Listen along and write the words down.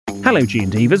Hello,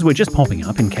 G&Divas. We're just popping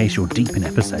up in case you're deep in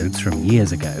episodes from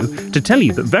years ago to tell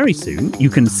you that very soon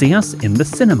you can see us in the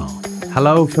cinema.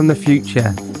 Hello from the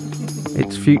future.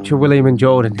 It's future William and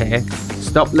Jordan here.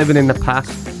 Stop living in the past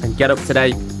and get up to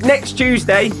date. Next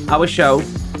Tuesday, our show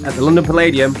at the London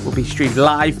Palladium will be streamed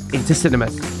live into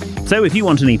cinemas. So if you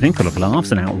want an evening full of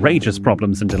laughs and outrageous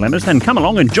problems and dilemmas, then come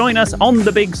along and join us on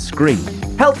the big screen.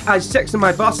 Help I Sex and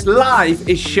My Boss Live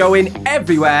is showing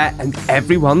everywhere and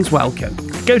everyone's welcome.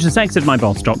 Go to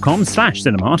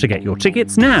sexedmyboss.com/cinema to get your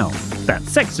tickets now. That's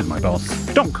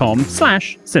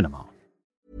sexedmyboss.com/cinema.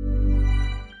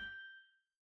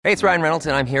 Hey, it's Ryan Reynolds,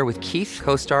 and I'm here with Keith,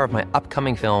 co-star of my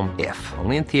upcoming film, If,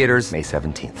 only in theaters May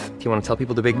 17th. Do you want to tell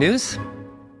people the big news?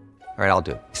 All right, I'll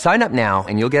do it. Sign up now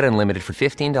and you'll get unlimited for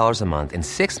 $15 a month and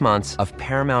 6 months of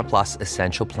Paramount Plus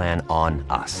Essential Plan on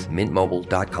us.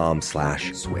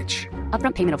 MintMobile.com/switch.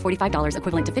 Upfront payment of $45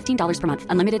 equivalent to $15 per month.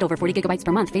 Unlimited over 40 gigabytes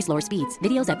per month. Face lower speeds.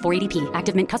 Videos at 480p.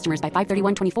 Active Mint customers by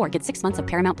 531.24 get 6 months of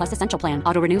Paramount Plus Essential Plan.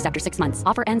 Auto renews after 6 months.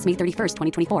 Offer ends May 31st,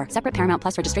 2024. Separate Paramount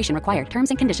Plus registration required. Terms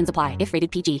and conditions apply if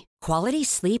rated PG. Quality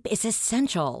sleep is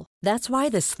essential. That's why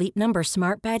the Sleep Number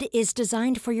Smart Bed is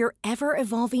designed for your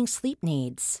ever-evolving sleep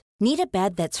needs. Need a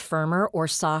bed that's firmer or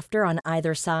softer on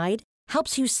either side?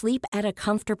 Helps you sleep at a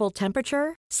comfortable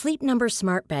temperature? Sleep Number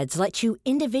Smart Beds let you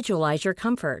individualize your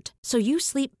comfort, so you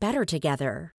sleep better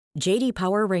together. J.D.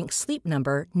 Power ranks Sleep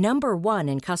Number number 1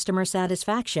 in customer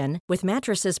satisfaction with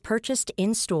mattresses purchased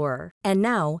in-store. And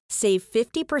now, save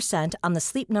 50% on the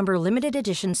Sleep Number Limited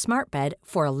Edition Smart Bed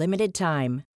for a limited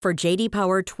time. For J.D.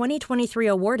 Power 2023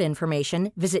 award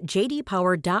information, visit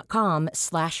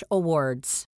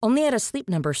jdpower.com/awards. Only at a Sleep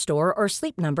Number store or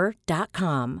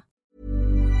sleepnumber.com.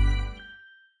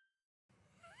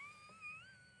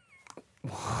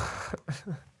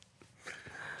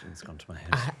 It's gone to my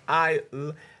head.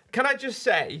 Can I just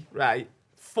say, right,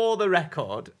 for the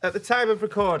record, at the time of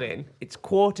recording, it's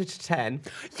 9:45.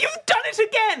 You've done it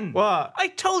again! What? I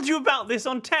told you about this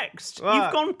on text. What?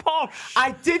 You've gone posh.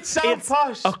 I did sound It's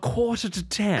posh.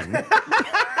 9:45. Did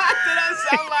I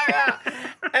sound like that?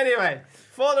 Anyway,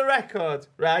 for the record,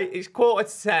 right, it's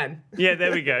 9:45. Yeah,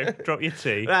 there we go. Drop your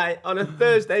tea. Right, on a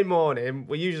Thursday morning,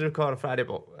 we usually record on Friday,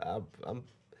 but I'm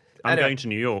anyway. going to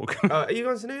New York. Are you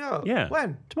going to New York? Yeah.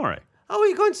 When? Tomorrow. Oh, are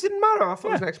you going to tomorrow? I thought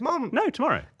it was next month. No,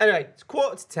 tomorrow. Anyway, it's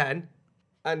 9:45,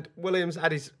 and William's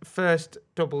had his first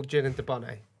double gin and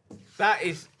debonnaire. That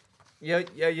is, you're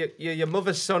your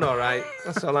mother's son, all right?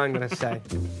 That's all I'm going to say.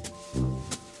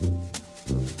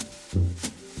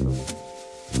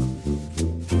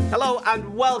 Hello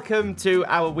and welcome to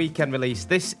our weekend release.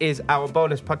 This is our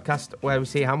bonus podcast where we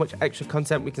see how much extra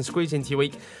content we can squeeze into your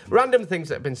week, random things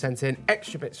that have been sent in,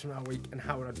 extra bits from our week, and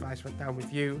how our advice went down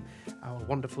with you, our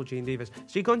wonderful G&Divas.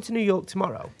 So you're going to New York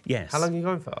tomorrow? Yes. How long are you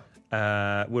going for?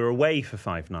 We're away for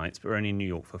 5 nights, but we're only in New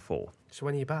York for 4. So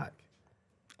when are you back?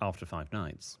 After 5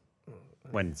 nights.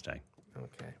 Wednesday.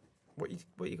 Okay. What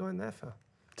are you going there for?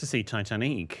 To see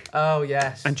Titanic. Oh,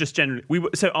 yes. And just generally,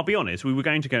 so I'll be honest, we were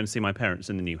going to go and see my parents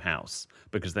in the new house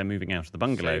because they're moving out of the So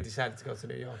bungalow. you decided to go to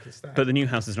New York instead. But the new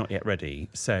house is not yet ready,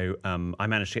 so I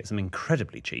managed to get some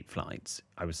incredibly cheap flights.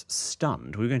 I was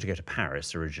stunned. We were going to go to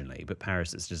Paris originally, but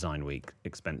Paris is design week,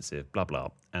 expensive, blah, blah.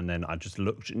 And then I just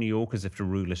looked at New York as if to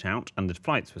rule it out, and the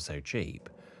flights were so cheap.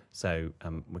 So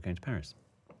we're going to Paris.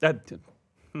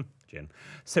 Jen.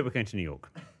 So we're going to New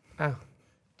York. Oh,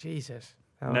 Jesus.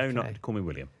 Oh, No, okay. not call me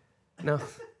William. No.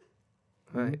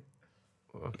 Right.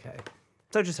 Okay.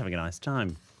 So just having a nice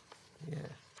time. Yeah.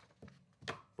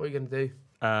 What are you going to do?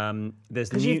 There's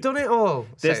the Because new, you've done it all.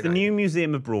 There's Say the that. new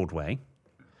Museum of Broadway.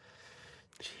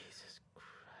 Jesus Christ.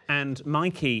 And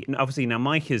Mikey, obviously now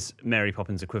Micah's Mary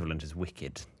Poppins equivalent is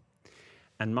Wicked.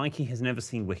 And Mikey has never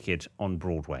seen Wicked on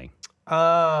Broadway.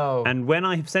 Oh. And when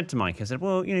I have said to Mike, I said,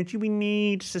 well, do we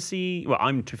need to see... Well,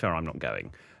 to be fair, I'm not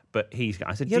going. But I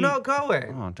said, You're not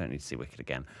going? Oh, I don't need to see Wicked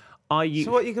again. Are you...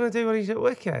 So what are you going to do when he's at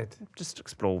Wicked? Just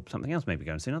explore something else, maybe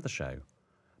go and see another show.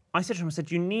 I said to him,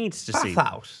 you need to see...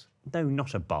 Bathhouse? No,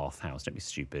 not a bathhouse. Don't be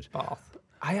stupid. Bath.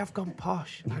 I have gone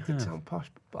posh. I did sound posh,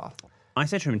 Bath. I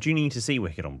said to him, do you need to see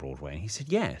Wicked on Broadway? And he said,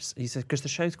 yes. He said, because the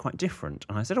show's quite different.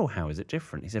 And I said, oh, how is it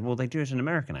different? He said, well, they do it in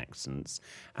American accents,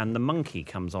 and the monkey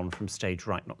comes on from stage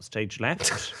right, not stage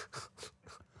left.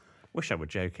 Wish I were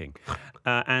joking.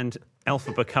 And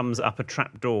Elphaba comes up a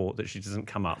trap door that she doesn't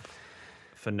come up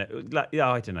for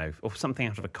I don't know, or something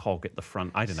out of a cog at the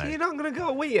front. I don't know. So you're not going to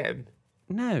go with him?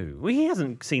 No. Well, he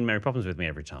hasn't seen Mary Poppins with me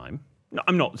every time. No,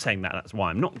 I'm not saying that's why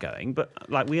I'm not going, but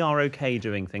we are okay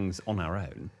doing things on our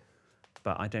own.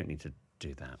 But I don't need to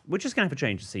do that. We're just going to have a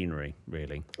change of scenery,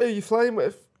 really. Who are you flying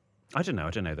with? I don't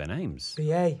know their names.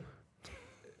 BA.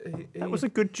 That was a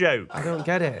good joke. I don't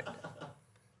get it.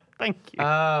 Thank you.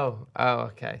 Oh,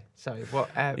 okay. Sorry. What?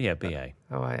 Yeah, BA.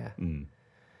 Oh, yeah.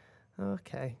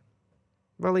 Okay.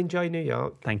 Well, enjoy New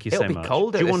York. Thank you It'll so be much.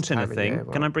 cold Do at you this want time of anything? year,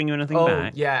 Can I bring you anything Oh,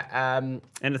 back? yeah.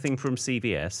 Anything from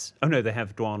CVS? Oh, no, they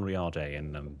have Douane Riade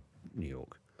in New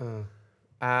York.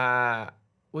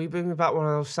 Will you bring me back one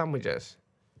of those sandwiches?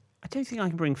 I don't think I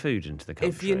can bring food into the country.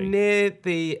 If you're near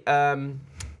the,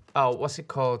 what's it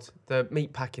called? The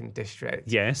meatpacking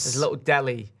district. Yes. There's a little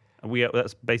deli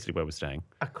That's basically where we're staying.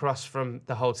 across from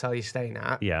the hotel you're staying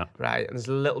at. Yeah. Right, and there's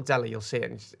a little deli, you'll see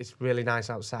it, and it's really nice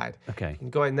outside. Okay. You can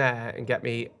go in there and get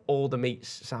me all the meats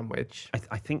sandwich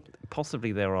I think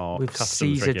possibly there are with customs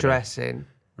Caesar regular- dressing.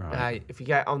 Right. If you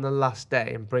get it on the last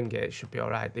day and bring it, it should be all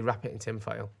right. They wrap it in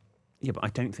tinfoil. Yeah, but I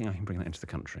don't think I can bring that into the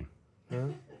country.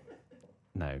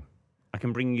 No. I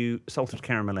can bring you salted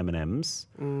caramel M&Ms.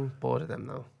 Bored of them,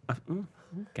 though.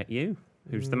 Get you.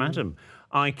 Who's the madam?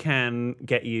 I can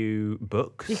get you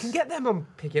books. You can get them on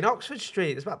Picking Oxford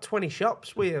Street. There's about 20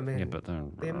 shops with them in Yeah, but they're...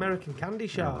 the American candy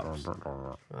shops.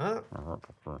 What?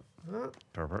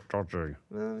 Dodgy.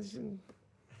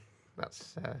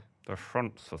 That's The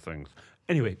fronts for things.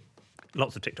 Anyway,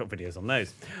 lots of TikTok videos on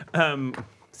those.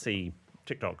 See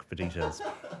TikTok for details.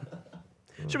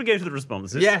 Should we go to the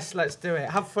responses? yes. Let's do it.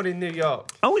 Have fun in New York.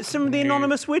 Oh, it's from the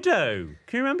Anonymous Widow.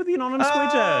 Can you remember the Anonymous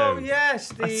Widow? Oh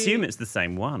yes. I assume it's the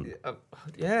same one.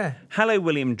 Yeah. Hello,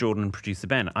 William, Jordan, and producer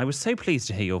Ben. I was so pleased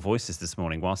to hear your voices this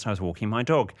morning whilst I was walking my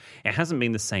dog. It hasn't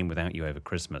been the same without you over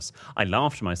Christmas. I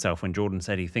laughed to myself when Jordan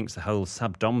said he thinks the whole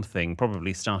sub-dom thing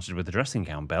probably started with the dressing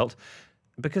gown belt,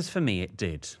 because for me it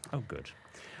did. Oh, good.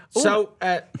 So,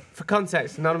 for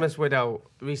context, Anonymous Widow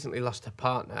recently lost her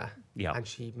partner. Yeah. And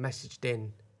she messaged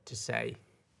in to say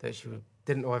that she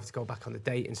didn't know whether to go back on the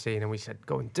dating scene, and we said,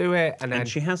 go and do it. And then And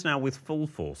she has now with full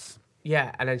force.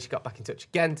 yeah, and then she got back in touch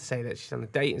again to say that she's on the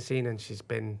dating scene, and she's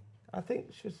been, I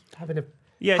think she was having a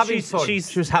fun.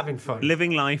 She was having fun.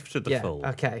 Living life to the full.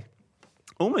 Okay.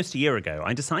 Almost a year ago,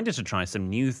 I decided to try some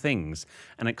new things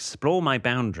and explore my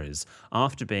boundaries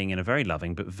after being in a very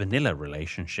loving but vanilla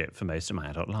relationship for most of my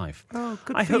adult life. Oh,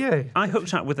 good for you. I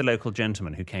hooked up with a local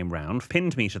gentleman who came round,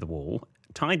 pinned me to the wall,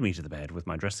 tied me to the bed with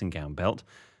my dressing gown belt,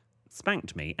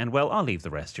 spanked me, and, well, I'll leave the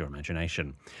rest to your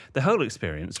imagination. The whole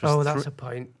experience was... Oh, that's a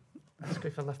point. Ask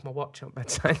if I left my watch on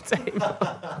bedside table.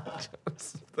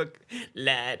 Look,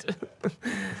 lad.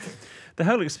 The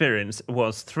whole experience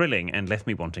was thrilling and left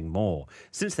me wanting more.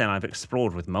 Since then, I've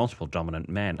explored with multiple dominant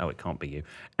men. Oh, it can't be you.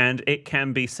 And it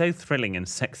can be so thrilling and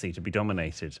sexy to be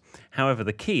dominated. However,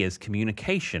 the key is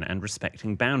communication and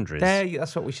respecting boundaries.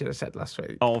 That's what we should have said last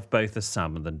week. Of both the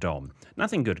sub and the dom.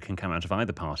 Nothing good can come out of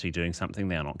either party doing something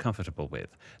they are not comfortable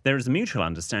with. There is a mutual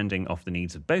understanding of the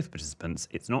needs of both participants.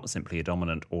 It's not simply a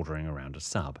dominant ordering around a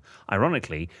sub.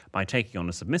 Ironically, by taking on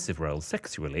a submissive role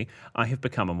sexually, I have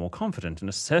become a more confident and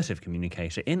assertive communicator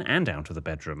in and out of the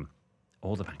bedroom.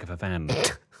 Or the back of a van.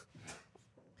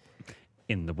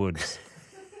 In the woods.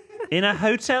 In a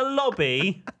hotel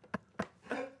lobby.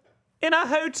 In a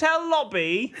hotel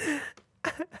lobby.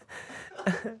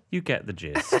 You get the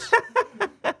gist.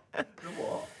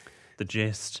 The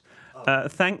gist.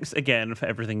 Thanks again for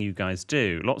everything you guys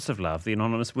do. Lots of love, the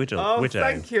Anonymous Widow. Oh,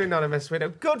 thank you, Anonymous Widow.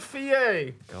 Good for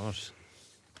you.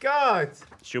 God.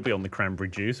 She'll be on the cranberry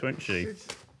juice, won't she?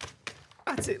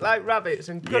 That's it, like rabbits,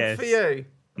 and good Yes. for you.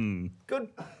 Good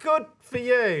for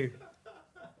you.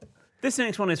 This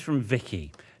next one is from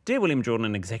Vicky. Dear William Jordan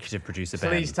and executive producer Ben.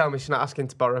 Please tell me she's not asking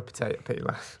to borrow a potato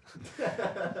peeler.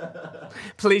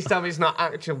 Please tell me it's not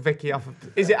actual Vicky off of...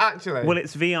 Is it actually? Well,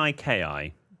 it's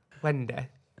Viki. Wendy.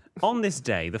 On this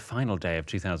day, the final day of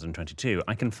 2022,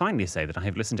 I can finally say that I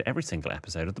have listened to every single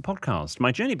episode of the podcast.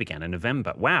 My journey began in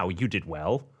November. Wow, you did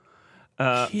well.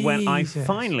 When I Jesus.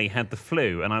 finally had the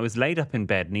flu and I was laid up in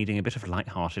bed needing a bit of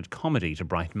light-hearted comedy to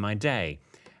brighten my day.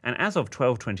 And as of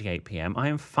 12:28 p.m, I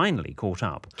am finally caught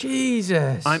up.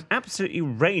 Jesus. I'm absolutely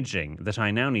raging that I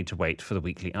now need to wait for the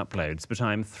weekly uploads, but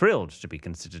I'm thrilled to be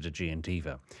considered a G&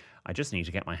 diva. I just need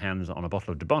to get my hands on a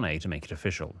bottle of Dubonnet to make it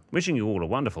official. Wishing you all a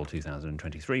wonderful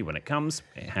 2023 when it comes.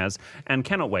 It has. And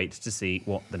cannot wait to see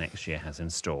what the next year has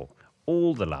in store.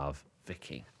 All the love,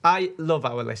 Vicky. I love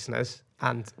our listeners,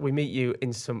 and we meet you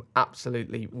in some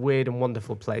absolutely weird and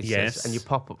wonderful places. Yes. And you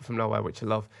pop up from nowhere, which I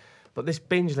love. But this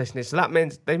binge listening, so that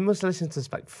means they must listen to us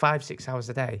like 5-6 hours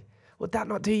a day. Would that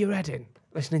not do your head in,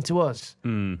 listening to us?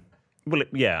 Well,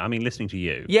 yeah, I mean, listening to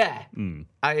you. Yeah,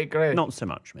 I agree. Not so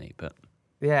much me, but...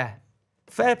 Yeah.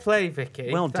 Fair play,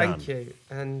 Vicky. Well Thank done. you.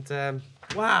 And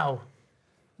wow.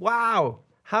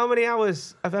 How many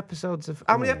hours of episodes of...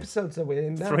 How many episodes are we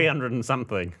in now? 300 and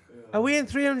something. Are we in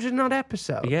 300 and odd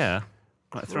episodes? Yeah.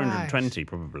 Like 320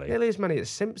 probably. Nearly as many as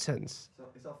Simpsons.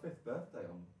 It's our 5th birthday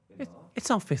in March.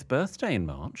 It's our 5th birthday in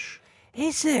March.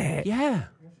 Is it? Yeah.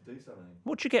 We have to do something.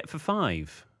 What'd you get for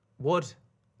 5? Wood.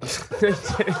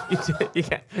 you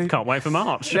get. Can't wait for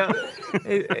March. No,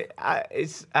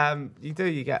 it's you do.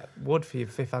 You get wood for your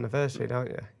 5th anniversary, don't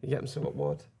you? You get them some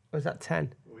wood. Or is that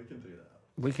 10? We can do that.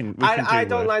 We can I do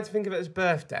don't wood. like to think of it as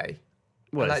birthday.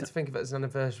 Well, I like it's- to think of it as an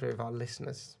anniversary of our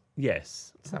listeners.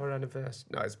 Yes. It's our anniversary.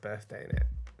 No, it's birthday, innit?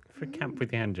 For a camp with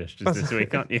the hand gestures this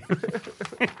week, aren't you?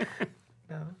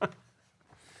 No.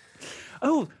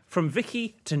 Oh, from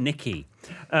Vicky to Nikki.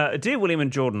 Dear William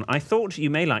and Jordan, I thought you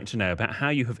may like to know about how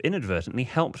you have inadvertently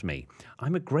helped me.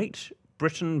 I'm a Great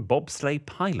Britain bobsleigh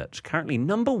pilot, currently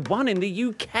number 1 in the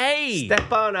UK.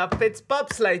 Step on up, it's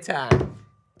bobsleigh time.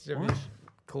 What?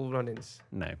 Cool Runnings.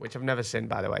 No. Which I've never seen,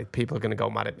 by the way. People are going to go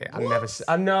mad at me.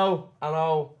 I know.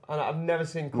 I've never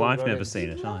seen Cool Well, I've never Runnings. seen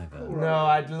it either. No,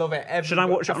 I'd love it. Should I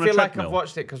watch it on I a feel like treadmill? I've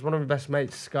watched it because one of my best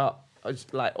mates, Scott, is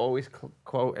like always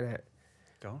quoting it.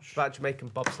 Gosh. It's about Jamaican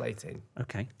bobsleigh team.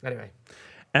 Okay.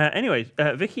 Anyway.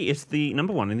 Vicky is the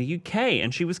number 1 in the UK,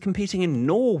 and she was competing in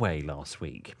Norway last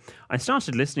week. I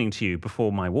started listening to you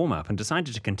before my warm-up and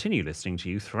decided to continue listening to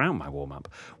you throughout my warm-up.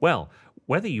 Well,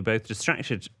 whether you both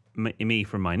distracted me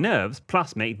from my nerves,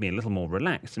 plus made me a little more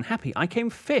relaxed and happy, I came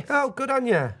 5th. Oh, good on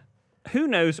you. Who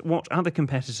knows what other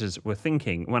competitors were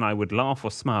thinking when I would laugh or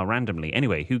smile randomly?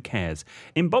 Anyway, who cares?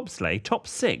 In bobsleigh, top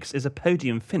 6 is a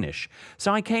podium finish,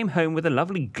 so I came home with a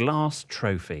lovely glass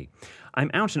trophy. I'm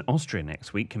out in Austria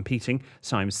next week competing,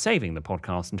 so I'm saving the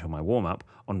podcast until my warm-up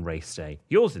on race day.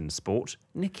 Yours in sport,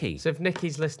 Nikki. So if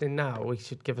Nikki's listening now, we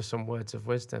should give her some words of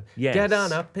wisdom. Yes. Get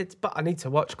on up, but I need to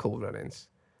watch Cool Runnings.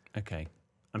 Okay.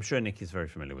 I'm sure Nikki's very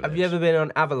familiar with Have it. you ever been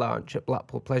on Avalanche at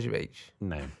Blackpool Pleasure Beach?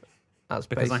 No. That's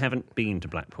Because I haven't been to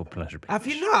Blackpool Pleasure Beach. Have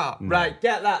you not? No. Right,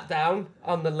 get that down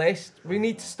on the list. We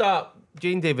need to start.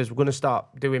 Gene Divas, we're going to start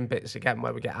doing bits again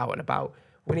where we get out and about.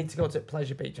 We need to go to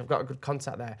Pleasure Beach. I've got a good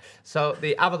contact there. So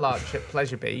the Avalanche at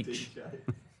Pleasure Beach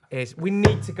is. We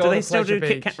need to go. Do they to still Pleasure do Beach.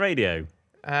 Kit Kat Radio?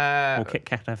 Or Kit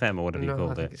Kat FM, or whatever you No, I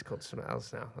called think it? it's called something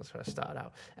else now. That's where I started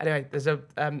out. Anyway, there's a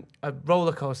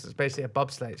roller coaster that's basically a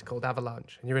bobsleigh. It's called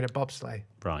Avalanche, and you're in a bobsleigh.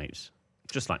 Right.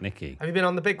 Just like Nikki. Have you been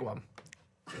on the big one?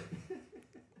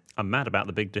 I'm mad about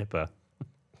the Big Dipper.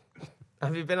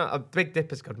 Have you been on a Big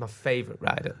Dipper's good? My favourite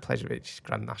ride at Pleasure Beach is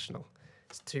Grand National.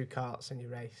 It's 2 carts and you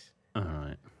race, All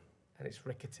right. and it's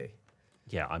rickety.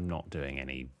 Yeah, I'm not doing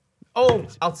any. Oh,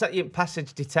 I'll take you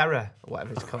Passage de Terra, or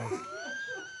whatever it's called.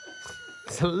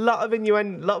 There's a lot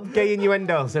of gay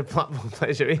innuendos at Blackpool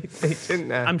Pleasure Beach, isn't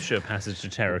there? I'm sure Passage to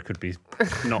Terror could be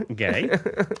not gay.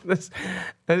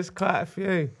 There's quite a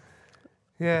few.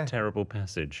 Yeah. Terrible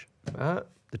Passage.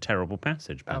 The Terrible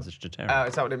Passage. Passage to Terror. Oh,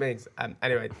 is that what it means?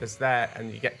 Anyway, there's there,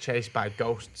 and you get chased by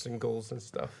ghosts and ghouls and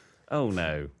stuff. Oh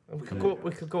no. We could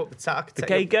go up the tower. The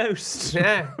gay ghost.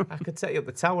 Yeah, I could take you up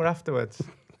the tower afterwards.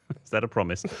 Is that a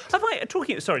promise?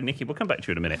 Sorry, Nikki, we'll come back to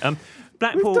you in a minute.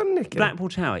 Blackpool, done Nikki. Blackpool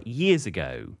Tower, years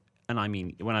ago, and I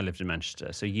mean when I lived in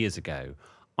Manchester, so years ago,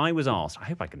 I was asked, I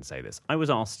hope I can say this, I was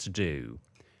asked to do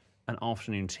an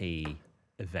afternoon tea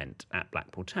event at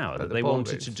Blackpool Tower that the they wanted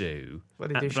ballrooms? to do What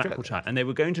they at do Blackpool straight Tower. And they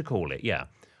were going to call it,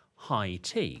 high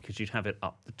tea, because you'd have it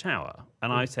up the tower.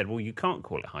 And I said, well, you can't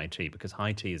call it high tea because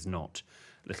high tea is not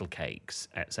little cakes,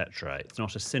 etc. It's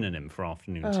not a synonym for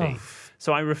afternoon tea.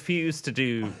 So I refused to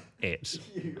do it,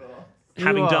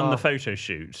 having done the photo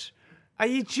shoot. Are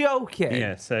you joking?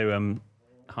 Yeah, so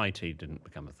high tea didn't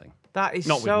become a thing. That is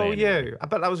Not with so me, you. anyway. I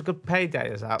bet that was a good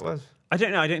payday, as that was. I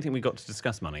don't know. I don't think we got to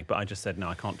discuss money, but I just said, no,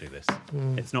 I can't do this.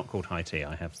 It's not called high tea.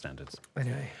 I have standards.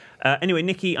 Anyway.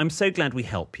 Nikki, I'm so glad we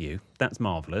help you. That's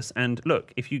marvellous. And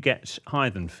look, if you get higher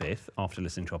than 5th after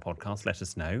listening to our podcast, let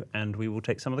us know, and we will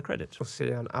take some of the credit. We'll see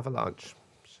you on Avalanche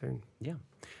soon. Yeah.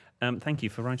 Thank you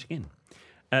for writing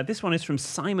in. This one is from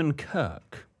Simon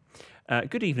Kirk.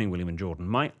 Good evening, William and Jordan.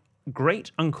 My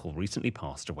great uncle recently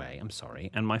passed away, I'm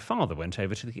sorry, and my father went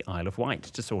over to the Isle of Wight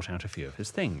to sort out a few of his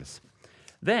things.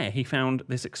 There he found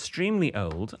this extremely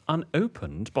old,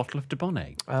 unopened bottle of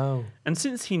Dubonnet. Oh. And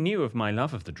since he knew of my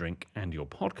love of the drink and your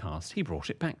podcast, he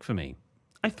brought it back for me.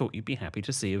 I thought you'd be happy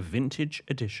to see a vintage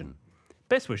edition.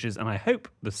 Best wishes, and I hope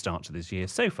the start to this year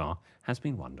so far has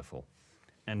been wonderful.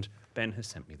 And Ben has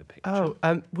sent me the picture.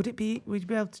 Oh, would you be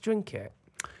able to drink it?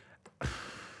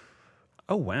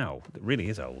 Oh, wow. It really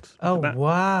is old. Oh, Look at that.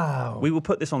 wow. We will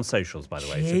put this on socials, by the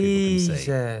way, so people can see.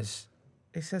 Jesus.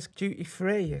 It says duty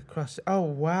free across. Oh,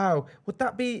 wow. Would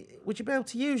you be able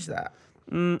to use that?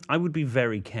 I would be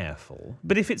very careful.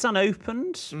 But if it's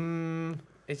unopened,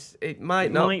 It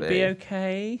might not be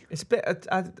okay. It's a bit.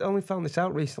 I only found this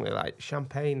out recently, like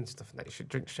champagne and stuff, that you should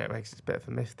drink straight away because it's a bit of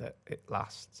a myth that it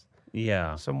lasts.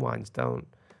 Yeah. Some wines don't.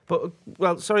 But,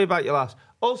 well, sorry about your loss.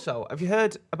 Also, have you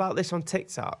heard about this on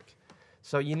TikTok?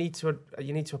 So you need to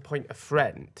appoint a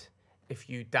friend if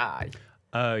you die.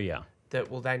 Oh, yeah. That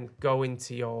will then go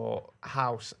into your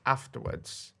house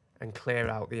afterwards and clear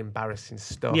out the embarrassing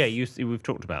stuff. Yeah, we've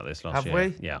talked about this last year.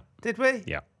 Have we? Yeah. Did we?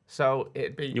 Yeah. So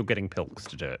it'd be... You're getting Pilks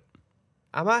to do it.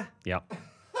 Am I? Yeah.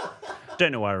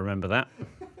 Don't know why I remember that.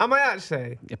 Am I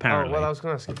actually? Apparently. Oh, well, I was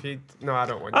going to ask if you... No, I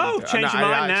don't want you to. Change your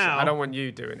mind now. I don't want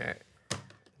you doing it.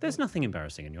 There's nothing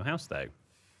embarrassing in your house, though.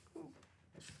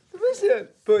 There isn't.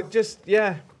 But just,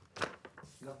 yeah.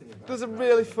 There's a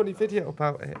really funny video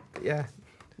about it. Yeah.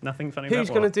 Nothing funny Who's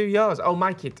about going what? to do yours? Oh,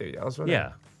 Mikey'd do yours, wouldn't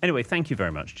Yeah. Anyway, thank you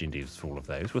very much, Gene Divas, for all of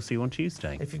those. We'll see you on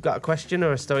Tuesday. If you've got a question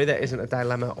or a story that isn't a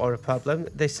dilemma or a problem,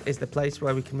 this is the place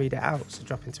where we can read it out. So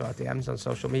drop into our DMs on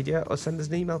social media or send us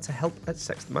an email to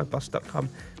help@sextedmyboss.com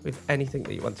with anything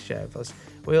that you want to share with us.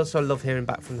 We also love hearing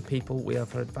back from the people we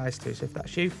offer advice to, so if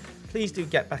that's you, please do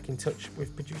get back in touch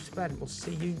with producer Ben. We'll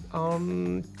see you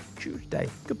on Tuesday.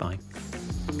 Goodbye.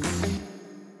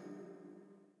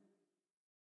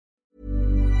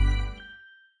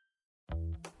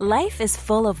 Life is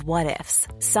full of what-ifs.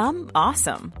 Some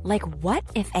awesome, like what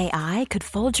if AI could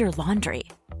fold your laundry?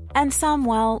 And some,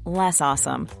 well, less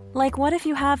awesome, like what if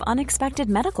you have unexpected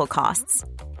medical costs?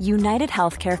 United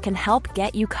Healthcare can help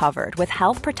get you covered with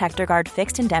Health Protector Guard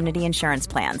fixed indemnity insurance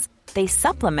plans. They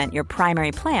supplement your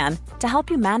primary plan to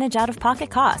help you manage out-of-pocket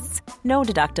costs. No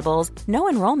deductibles, no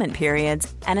enrollment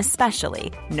periods, and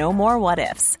especially no more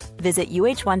what-ifs. Visit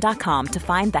uh1.com to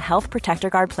find the Health Protector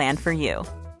Guard plan for you.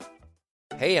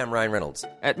 Hey, I'm Ryan Reynolds.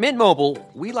 At Mint Mobile,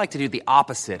 we like to do the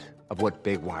opposite of what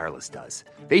Big Wireless does.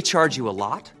 They charge you a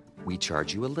lot, we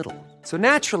charge you a little. So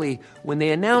naturally, when they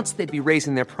announced they'd be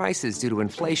raising their prices due to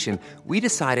inflation, we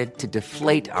decided to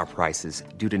deflate our prices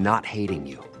due to not hating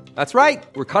you. That's right.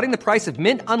 We're cutting the price of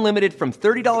Mint Unlimited from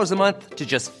 $30 a month to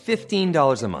just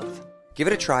 $15 a month. Give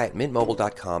it a try at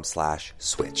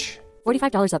mintmobile.com/switch.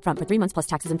 $45 up front for 3 months plus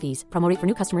taxes and fees. Promo rate for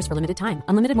new customers for limited time.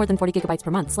 Unlimited more than 40 gigabytes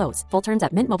per month. Slows full terms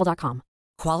at mintmobile.com.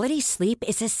 Quality sleep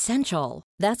is essential.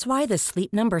 That's why the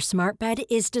Sleep Number Smart Bed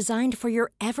is designed for your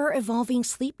ever-evolving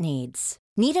sleep needs.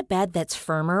 Need a bed that's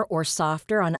firmer or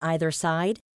softer on either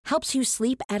side? Helps you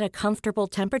sleep at a comfortable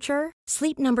temperature?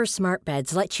 Sleep Number Smart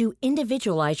Beds let you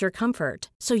individualize your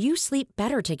comfort, so you sleep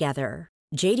better together.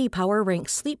 J.D. Power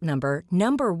ranks Sleep Number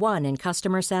number 1 in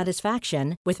customer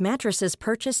satisfaction with mattresses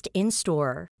purchased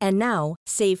in-store. And now,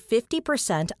 save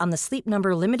 50% on the Sleep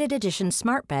Number Limited Edition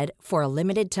Smart Bed for a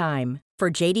limited time. For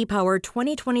J.D. Power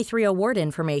 2023 award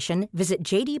information, visit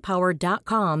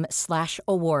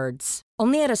jdpower.com/awards.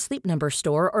 Only at a Sleep Number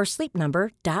store or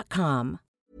sleepnumber.com.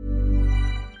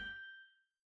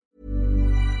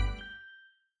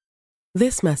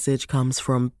 This message comes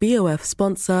from BOF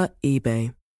sponsor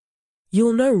eBay.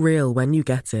 You'll know real when you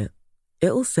get it.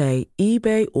 It'll say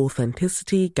eBay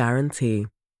Authenticity Guarantee.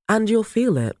 And you'll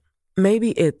feel it.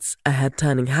 Maybe it's a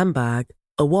head-turning handbag,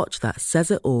 a watch that says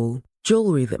it all,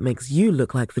 jewelry that makes you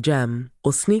look like the gem,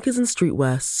 or sneakers and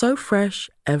streetwear so fresh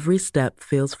every step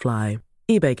feels fly.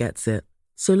 eBay gets it.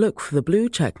 So look for the blue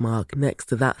check mark next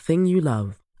to that thing you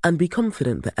love. And be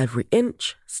confident that every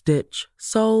inch, stitch,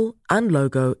 sole, and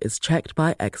logo is checked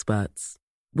by experts.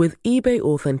 With eBay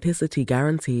Authenticity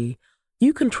Guarantee,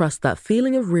 you can trust that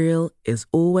feeling of real is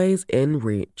always in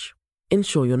reach.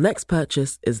 Ensure your next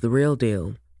purchase is the real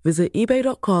deal. Visit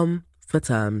eBay.com for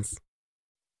terms.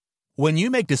 When you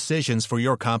make decisions for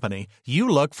your company, you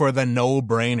look for the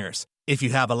no-brainers. If you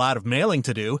have a lot of mailing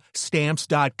to do,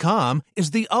 Stamps.com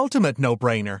is the ultimate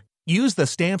no-brainer. Use the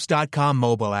Stamps.com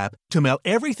mobile app to mail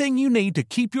everything you need to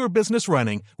keep your business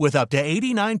running with up to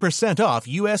 89% off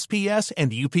USPS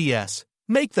and UPS.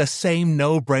 Make the same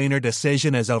no-brainer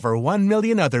decision as over 1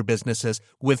 million other businesses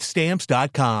with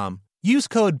Stamps.com. Use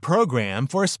code PROGRAM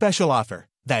for a special offer.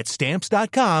 That's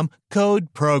Stamps.com,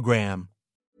 code PROGRAM.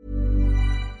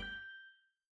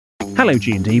 Hello,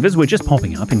 Gene Divas. We're just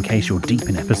popping up in case you're deep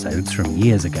in episodes from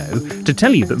years ago to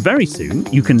tell you that very soon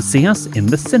you can see us in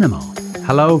the cinema.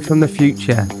 Hello from the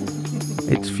future.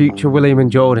 It's future William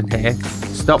and Jordan here.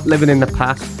 Stop living in the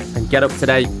past and get up to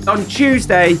date. On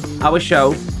Tuesday, our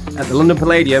show at the London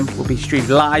Palladium will be streamed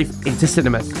live into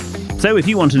cinemas. So if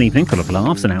you want an evening full of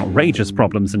laughs and outrageous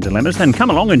problems and dilemmas, then come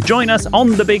along and join us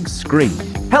on the big screen.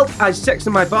 Help I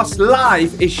Sexted My Boss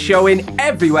Live is showing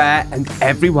everywhere and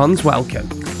everyone's welcome.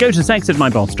 Go to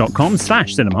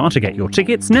sextedmyboss.com/cinema to get your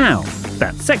tickets now.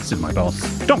 That's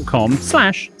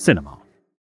sextedmyboss.com/cinema.